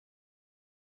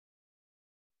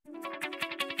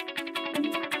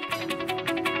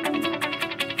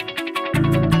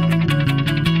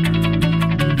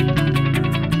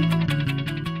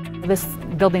this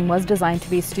building was designed to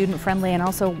be student-friendly and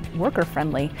also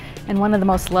worker-friendly. And one of the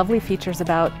most lovely features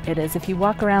about it is if you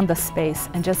walk around the space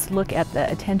and just look at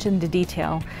the attention to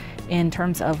detail in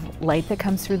terms of light that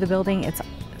comes through the building, it's a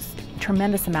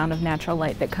tremendous amount of natural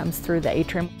light that comes through the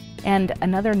atrium. And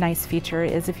another nice feature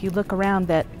is if you look around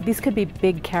that these could be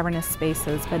big cavernous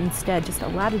spaces, but instead just a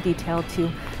lot of detail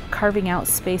to carving out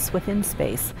space within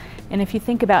space. And if you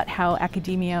think about how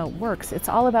academia works, it's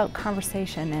all about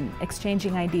conversation and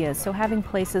exchanging ideas. So having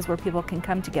places where people can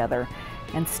come together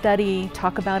and study,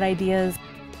 talk about ideas.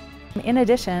 In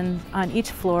addition, on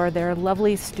each floor there are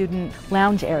lovely student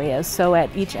lounge areas, so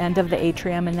at each end of the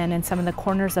atrium and then in some of the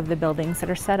corners of the buildings that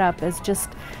are set up as just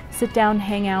sit down,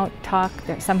 hang out, talk.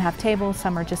 Some have tables,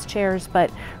 some are just chairs,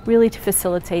 but really to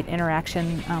facilitate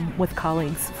interaction with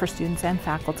colleagues for students and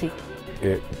faculty.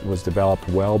 It was developed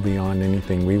well beyond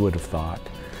anything we would have thought.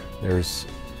 There's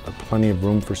plenty of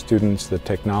room for students. The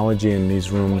technology in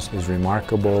these rooms is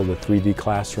remarkable. The 3D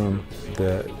classroom,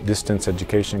 the distance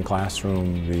education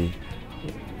classroom, the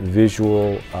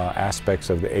visual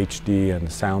aspects of the HD and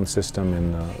the sound system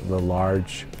in the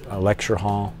large lecture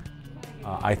hall.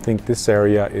 I think this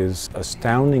area is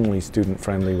astoundingly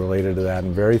student-friendly related to that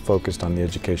and very focused on the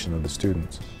education of the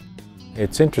students.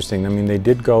 It's interesting, I mean, they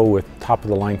did go with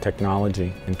top-of-the-line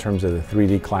technology in terms of the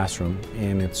 3D classroom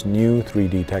and its new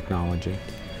 3D technology.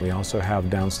 We also have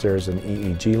downstairs an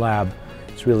EEG lab.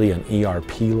 It's really an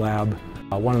ERP lab,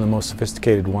 one of the most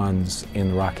sophisticated ones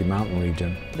in the Rocky Mountain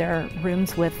region. There are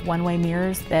rooms with one-way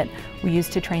mirrors that we use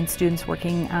to train students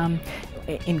working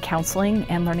in counseling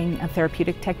and learning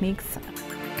therapeutic techniques.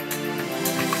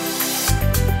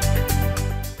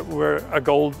 We're a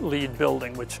gold LEED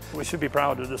building, which we should be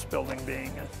proud of this building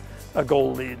being a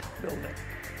gold LEED building.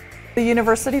 The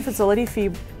University Facility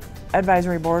Fee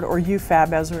Advisory Board, or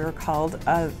UFAB as we were called,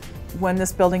 when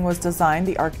this building was designed,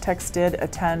 the architects did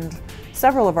attend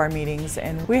several of our meetings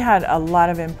and we had a lot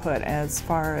of input as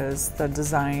far as the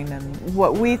design and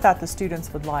what we thought the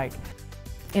students would like.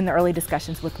 In the early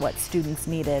discussions with what students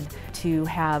needed to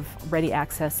have ready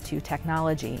access to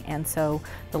technology, and so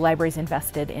the library's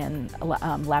invested in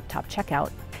laptop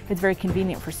checkout. It's very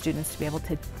convenient for students to be able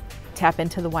to tap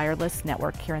into the wireless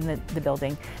network here in the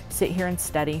building, sit here and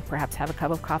study, perhaps have a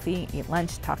cup of coffee, eat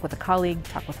lunch, talk with a colleague,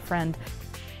 talk with a friend.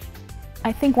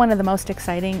 I think one of the most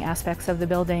exciting aspects of the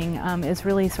building is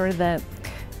really sort of the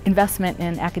investment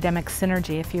in academic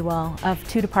synergy, if you will, of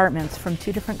two departments from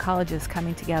two different colleges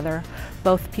coming together,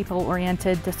 both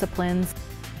people-oriented disciplines.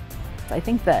 I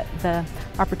think that the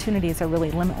opportunities are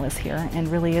really limitless here and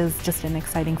really is just an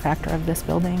exciting factor of this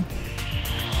building.